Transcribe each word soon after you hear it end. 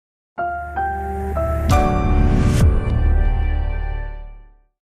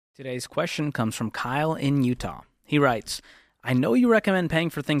Today's question comes from Kyle in Utah. He writes, I know you recommend paying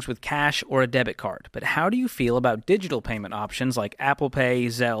for things with cash or a debit card, but how do you feel about digital payment options like Apple Pay,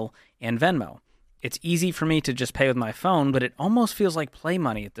 Zelle, and Venmo? It's easy for me to just pay with my phone, but it almost feels like play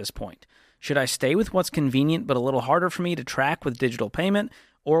money at this point. Should I stay with what's convenient but a little harder for me to track with digital payment,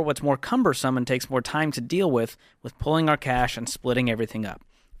 or what's more cumbersome and takes more time to deal with pulling our cash and splitting everything up?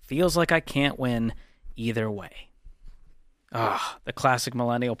 Feels like I can't win either way. The classic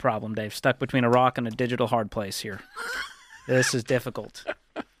millennial problem, Dave. Stuck between a rock and a digital hard place here. This is difficult.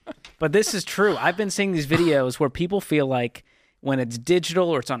 But this is true. I've been seeing these videos where people feel like when it's digital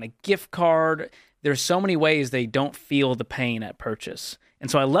or it's on a gift card, there's so many ways they don't feel the pain at purchase. And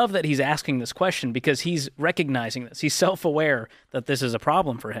so I love that he's asking this question because he's recognizing this. He's self-aware that this is a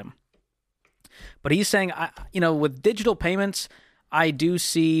problem for him. But he's saying, with digital payments, I do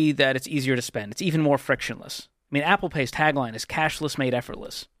see that it's easier to spend. It's even more frictionless. I mean, Apple Pay's tagline is cashless made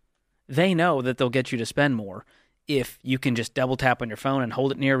effortless. They know that they'll get you to spend more if you can just double tap on your phone and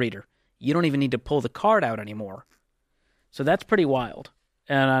hold it near a reader. You don't even need to pull the card out anymore. So that's pretty wild.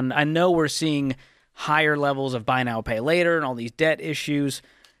 And I know we're seeing higher levels of buy now, pay later and all these debt issues.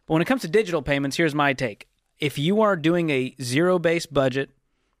 But when it comes to digital payments, here's my take. If you are doing a zero-based budget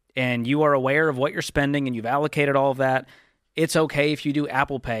and you are aware of what you're spending and you've allocated all of that, it's okay if you do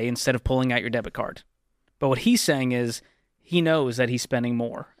Apple Pay instead of pulling out your debit card. But what he's saying is he knows that he's spending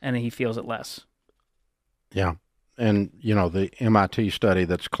more and he feels it less. Yeah. And, the MIT study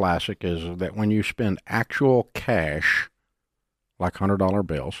that's classic is that when you spend actual cash, like $100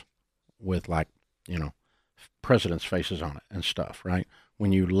 bills with presidents' faces on it and stuff, right?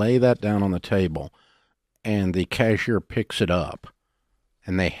 When you lay that down on the table and the cashier picks it up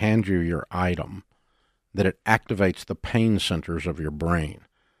and they hand you your item, that it activates the pain centers of your brain.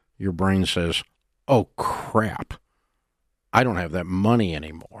 Your brain says, oh, crap, I don't have that money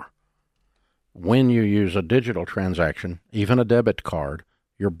anymore. When you use a digital transaction, even a debit card,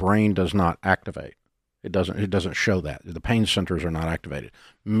 your brain does not activate. It doesn't show that. The pain centers are not activated,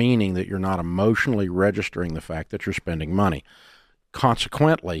 meaning that you're not emotionally registering the fact that you're spending money.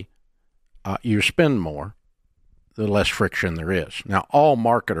 Consequently, you spend more, the less friction there is. Now, all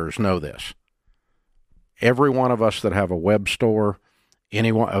marketers know this. Every one of us that have a web store,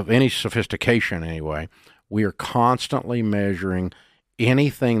 anyone of any sophistication anyway, we are constantly measuring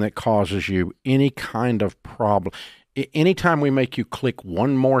anything that causes you any kind of problem. Anytime we make you click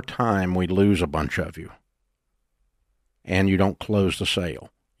one more time, we lose a bunch of you. And you don't close the sale.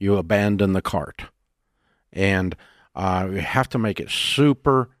 You abandon the cart. And we have to make it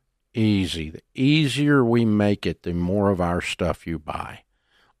super easy. The easier we make it, the more of our stuff you buy.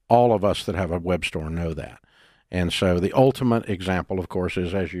 All of us that have a web store know that. And so the ultimate example, of course,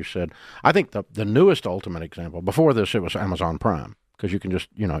 is, as you said, I think the newest ultimate example, before this it was Amazon Prime, because you can just,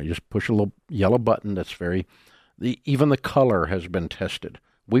 you just push a little yellow button that's even the color has been tested.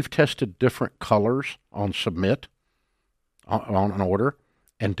 We've tested different colors on submit, on an order,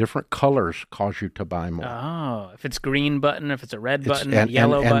 and different colors cause you to buy more. Oh, if it's green button, if it's a red button,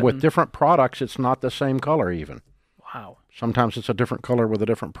 yellow button. And with different products, it's not the same color even. Wow. Sometimes it's a different color with a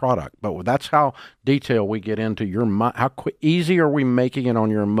different product. But that's how detailed we get into your mind. How easy are we making it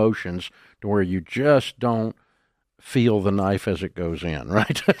on your emotions to where you just don't feel the knife as it goes in,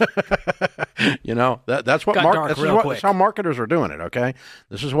 right? That's what that's how marketers are doing it, okay?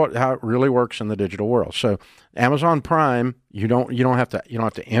 This is how it really works in the digital world. So Amazon Prime, you don't have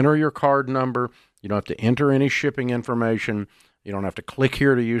to enter your card number, you don't have to enter any shipping information. You don't have to click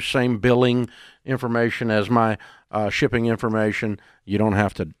here to use same billing information as my shipping information. You don't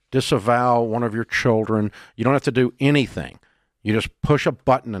have to disavow one of your children. You don't have to do anything. You just push a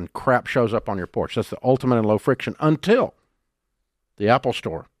button and crap shows up on your porch. That's the ultimate in low friction until the Apple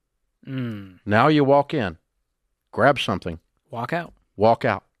Store. Now you walk in, grab something. Walk out.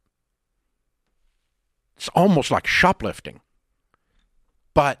 It's almost like shoplifting.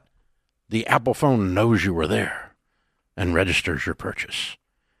 But the Apple phone knows you were there and registers your purchase.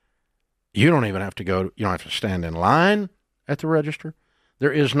 You don't even have to you don't have to stand in line at the register.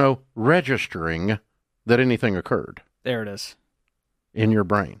 There is no registering that anything occurred. There it is. In your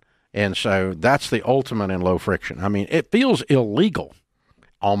brain. And so that's the ultimate in low friction. I mean, it feels illegal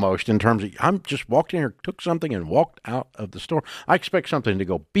almost in terms of, I'm just walked in here, took something and walked out of the store. I expect something to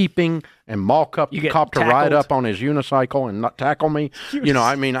go beeping and Mall Cop to ride up on his unicycle and not tackle me.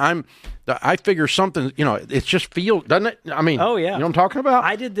 I figure something, it's just doesn't it? I mean, oh, yeah. You know what I'm talking about?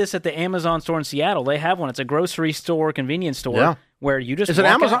 I did this at the Amazon store in Seattle. They have one. It's a grocery store, convenience store. Yeah. Where you just Is it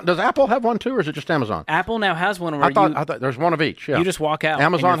Amazon? Out. Does Apple have one too, or is it just Amazon? Apple now has one where I thought there's one of each. Yeah. You just walk out.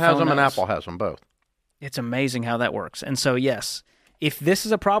 Amazon has them and Apple has them both. It's amazing how that works. And so, yes, if this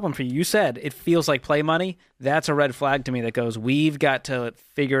is a problem for you, you said it feels like play money, that's a red flag to me that goes, we've got to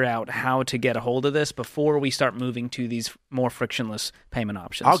figure out how to get a hold of this before we start moving to these more frictionless payment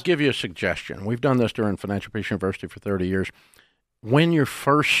options. I'll give you a suggestion. We've done this during Financial Peace University for 30 years. When you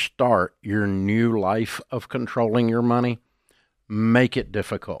first start your new life of controlling your money, make it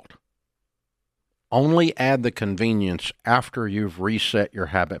difficult. Only add the convenience after you've reset your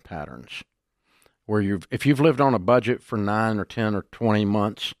habit patterns. If you've lived on a budget for 9 or 10 or 20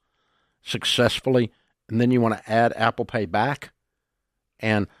 months successfully, and then you want to add Apple Pay back.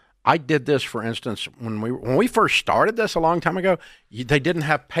 And I did this, for instance, when we first started this a long time ago, they didn't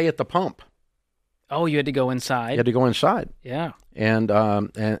have pay at the pump. Oh, you had to go inside? You had to go inside. Yeah. And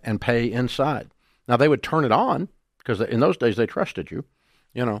pay inside. Now, they would turn it on because in those days they trusted you,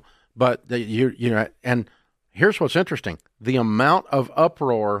 but and here's what's interesting. The amount of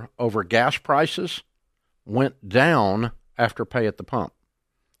uproar over gas prices went down after pay at the pump.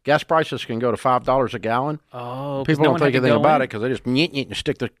 Gas prices can go to $5 a gallon. Oh, people don't think anything about it because they just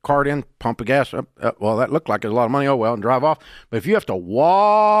stick the card in, pump the gas up. Well, that looked like a lot of money. Oh, well, and drive off. But if you have to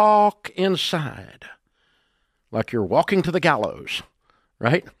walk inside like you're walking to the gallows,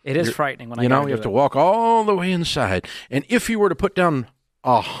 right? It is frightening when I you have to walk all the way inside. And if you were to put down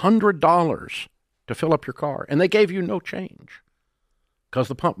 $100 to fill up your car, and they gave you no change because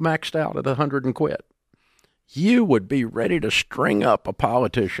the pump maxed out at 100 and quit, you would be ready to string up a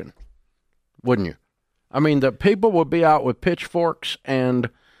politician, wouldn't you? I mean, the people would be out with pitchforks, and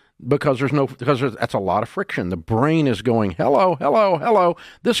because that's a lot of friction. The brain is going, hello, hello, hello.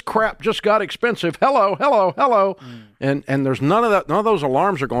 This crap just got expensive. Hello, hello, hello. And there's none of that. None of those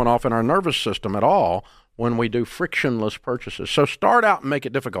alarms are going off in our nervous system at all when we do frictionless purchases. So start out and make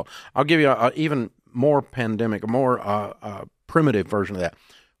it difficult. I'll give you an even more primitive version of that.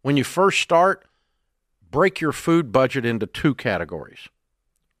 When you first start, break your food budget into two categories: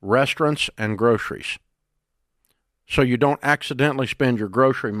 restaurants and groceries. So you don't accidentally spend your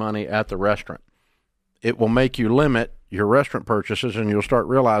grocery money at the restaurant. It will make you limit your restaurant purchases, and you'll start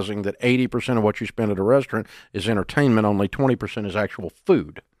realizing that 80% of what you spend at a restaurant is entertainment, only 20% is actual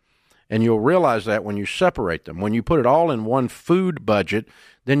food. And you'll realize that when you separate them. When you put it all in one food budget,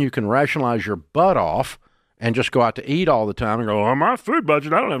 then you can rationalize your butt off and just go out to eat all the time and go, my food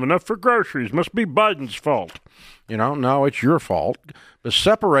budget, I don't have enough for groceries. Must be Biden's fault. No, it's your fault. But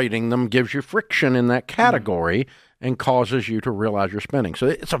separating them gives you friction in that category and causes you to realize you're spending. So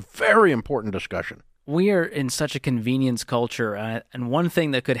it's a very important discussion. We are in such a convenience culture, and one thing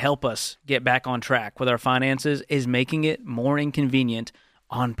that could help us get back on track with our finances is making it more inconvenient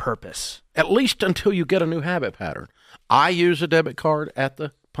on purpose. At least until you get a new habit pattern. I use a debit card at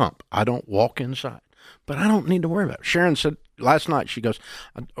the pump. I don't walk inside. But I don't need to worry about it. Sharon said last night, she goes,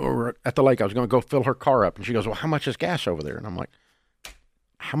 over at the lake, I was going to go fill her car up. And she goes, well, how much is gas over there? And I'm like,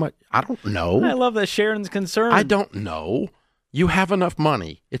 how much? I don't know. I love that Sharon's concerned. I don't know. You have enough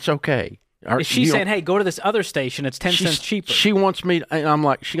money. It's okay. Is she saying, hey, go to this other station. It's 10 cents cheaper. She wants me, and I'm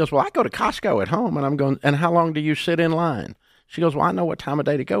like, she goes, well, I go to Costco at home. And I'm going, and how long do you sit in line? She goes, well, I know what time of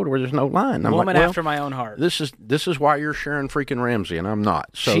day to go to where there's no line. I'm Woman after my own heart. This is why you're Sharon freaking Ramsey, and I'm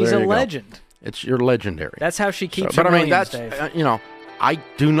not. So she's a legend. You're legendary. That's how she keeps her millions, Dave.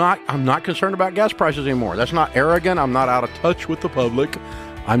 I'm not concerned about gas prices anymore. That's not arrogant. I'm not out of touch with the public.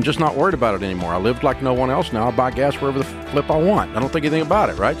 I'm just not worried about it anymore. I live like no one else now. I buy gas wherever the flip I want. I don't think anything about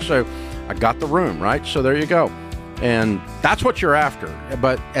it, right? So I got the room, right? So there you go. And that's what you're after,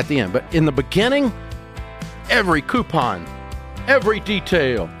 but at the end. But in the beginning, every coupon, every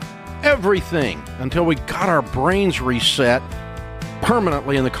detail, everything, until we got our brains reset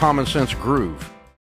permanently in the common sense groove.